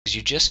is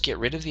you just get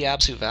rid of the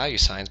absolute value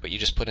signs, but you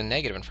just put a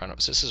negative in front of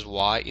it. So this is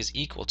y is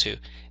equal to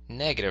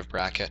negative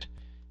bracket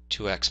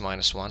 2x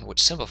minus 1,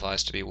 which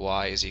simplifies to be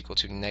y is equal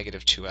to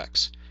negative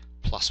 2x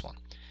plus 1.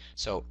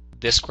 So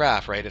this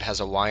graph, right, it has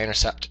a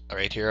y-intercept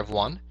right here of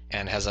 1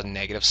 and has a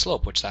negative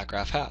slope, which that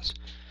graph has.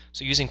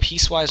 So using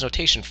piecewise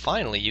notation,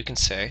 finally, you can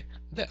say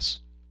this,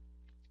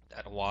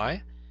 that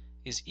y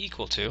is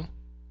equal to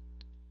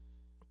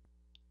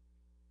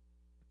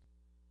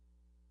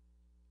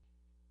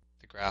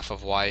the graph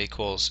of y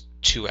equals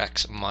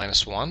 2x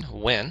minus 1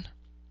 when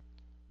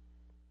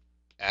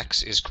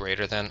x is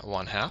greater than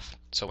 1/2.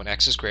 So when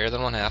x is greater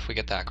than 1/2, we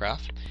get that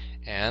graph.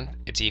 And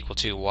it's equal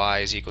to y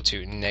is equal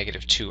to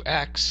negative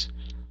 2x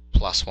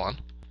plus 1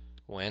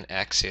 when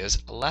x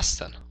is less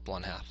than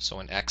 1/2. So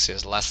when x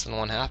is less than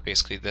 1/2,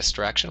 basically this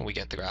direction, we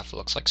get the graph that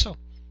looks like so.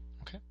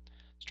 Okay,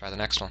 let's try the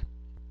next one.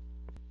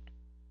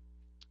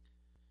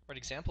 Right,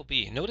 example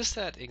B. Notice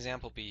that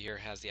example B here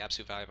has the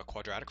absolute value of a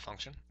quadratic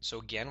function. So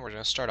again, we're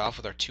going to start off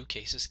with our two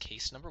cases.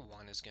 Case number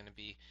 1 is going to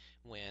be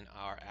when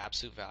our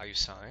absolute value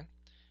sign,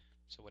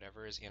 so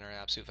whatever is in our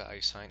absolute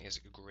value sign, is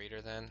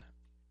greater than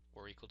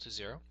or equal to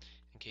 0.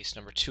 And case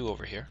number 2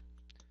 over here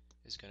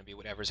is going to be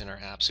whatever's in our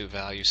absolute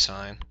value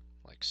sign,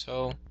 like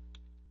so,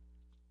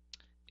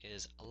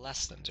 is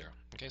less than 0.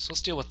 Okay, so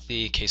let's deal with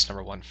the case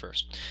number 1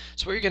 first.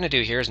 So what you're going to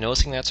do here is,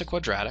 noticing that's a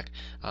quadratic,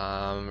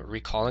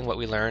 recalling what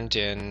we learned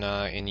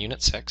in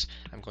Unit 6,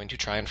 I'm going to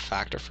try and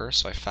factor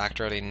first. So I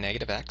factor out a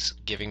negative x,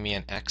 giving me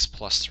an x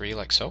plus 3,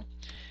 like so.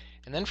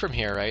 And then from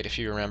here, right, if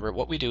you remember,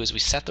 what we do is we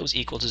set those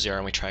equal to 0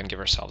 and we try and give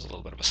ourselves a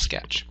little bit of a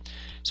sketch.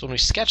 So when we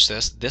sketch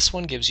this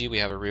one gives you, we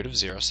have a root of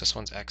 0, so this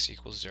one's x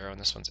equals 0 and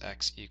this one's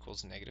x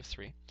equals negative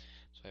 3.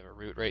 So I have a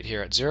root right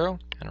here at 0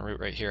 and a root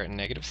right here at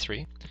negative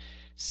 3.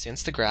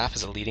 Since the graph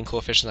is a leading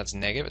coefficient that's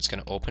negative, it's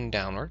going to open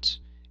downwards,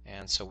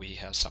 and so we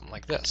have something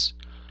like this.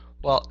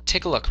 Well,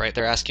 take a look, right?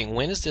 They're asking,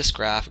 when is this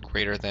graph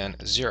greater than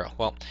 0?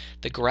 Well,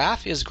 the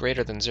graph is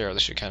greater than 0.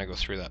 This should kind of go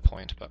through that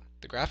point, but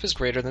the graph is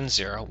greater than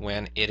 0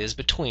 when it is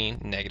between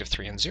negative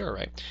 3 and 0,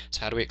 right?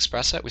 So how do we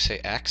express that? We say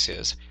x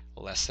is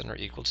less than or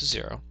equal to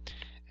 0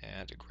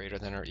 and greater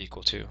than or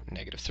equal to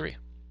negative 3.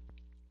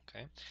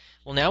 Okay.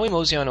 Well, now we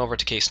mosey on over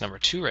to case number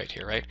 2 right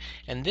here, right?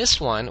 And this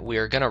one we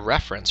are going to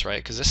reference,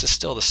 right, because this is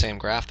still the same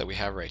graph that we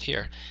have right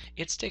here.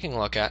 It's taking a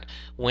look at,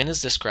 when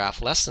is this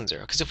graph less than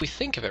 0? Because if we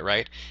think of it,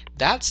 right,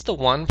 that's the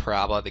one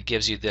parabola that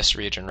gives you this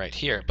region right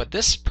here. But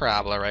this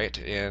parabola, right,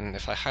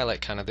 if I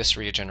highlight kind of this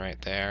region right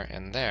there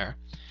and there,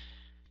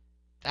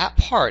 that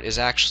part is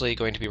actually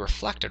going to be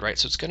reflected, right?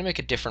 So it's going to make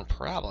a different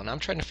parabola. And I'm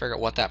trying to figure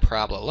out what that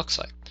parabola looks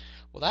like.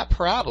 Well, that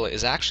parabola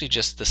is actually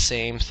just the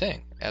same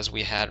thing as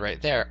we had right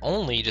there,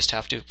 only you just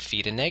have to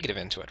feed a negative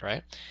into it,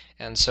 right?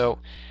 And so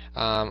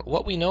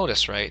what we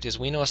notice, right, is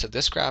we notice that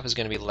this graph is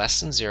going to be less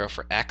than 0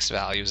 for x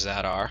values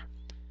that are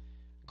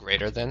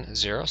greater than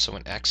 0, so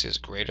when x is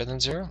greater than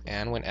 0,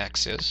 and when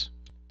x is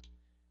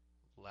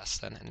less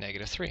than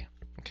negative 3.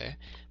 Okay,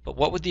 but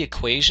what would the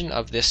equation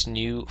of this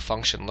new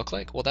function look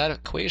like? Well, that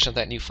equation of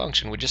that new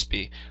function would just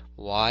be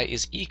y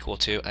is equal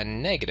to a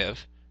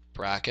negative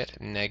bracket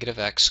negative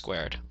x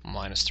squared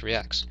minus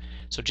 3x.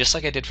 So just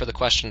like I did for the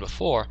question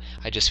before,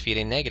 I just feed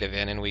a negative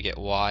in and we get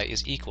y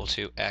is equal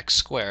to x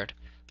squared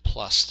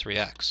plus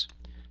 3x.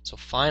 So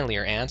finally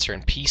our answer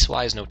in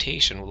piecewise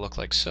notation will look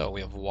like so.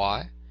 We have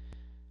y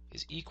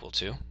is equal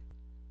to,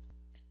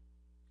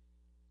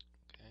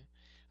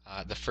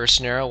 the first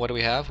scenario, what do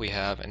we have? We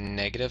have a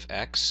negative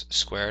x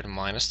squared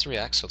minus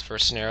 3x. So the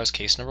first scenario is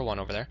case number 1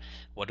 over there.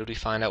 What did we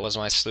find out was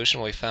my solution?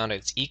 Well, we found out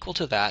it's equal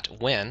to that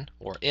when,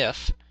 or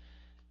if,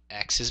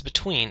 x is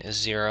between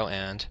 0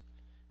 and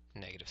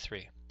negative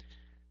 3.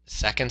 The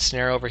second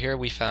scenario over here,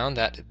 we found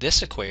that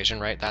this equation,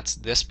 right, that's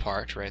this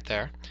part right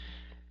there,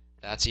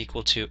 that's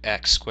equal to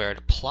x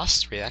squared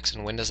plus 3x.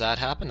 And when does that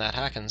happen? That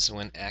happens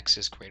when x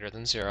is greater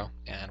than 0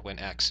 and when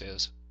x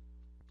is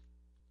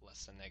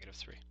less than negative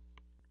 3.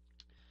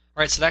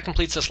 Alright, so that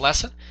completes this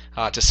lesson.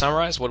 To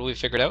summarize, what have we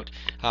figured out?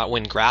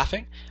 When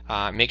graphing,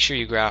 make sure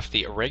you graph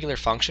the irregular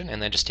function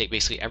and then just take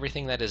basically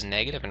everything that is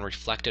negative and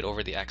reflect it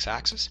over the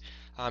x-axis.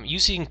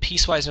 Using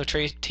piecewise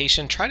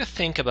notation, try to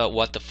think about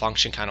what the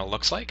function kind of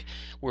looks like.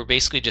 We're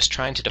basically just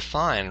trying to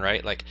define,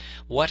 right, like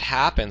what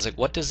happens, like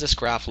what does this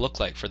graph look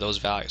like for those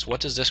values? What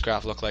does this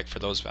graph look like for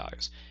those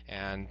values?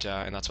 And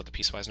that's what the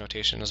piecewise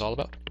notation is all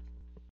about.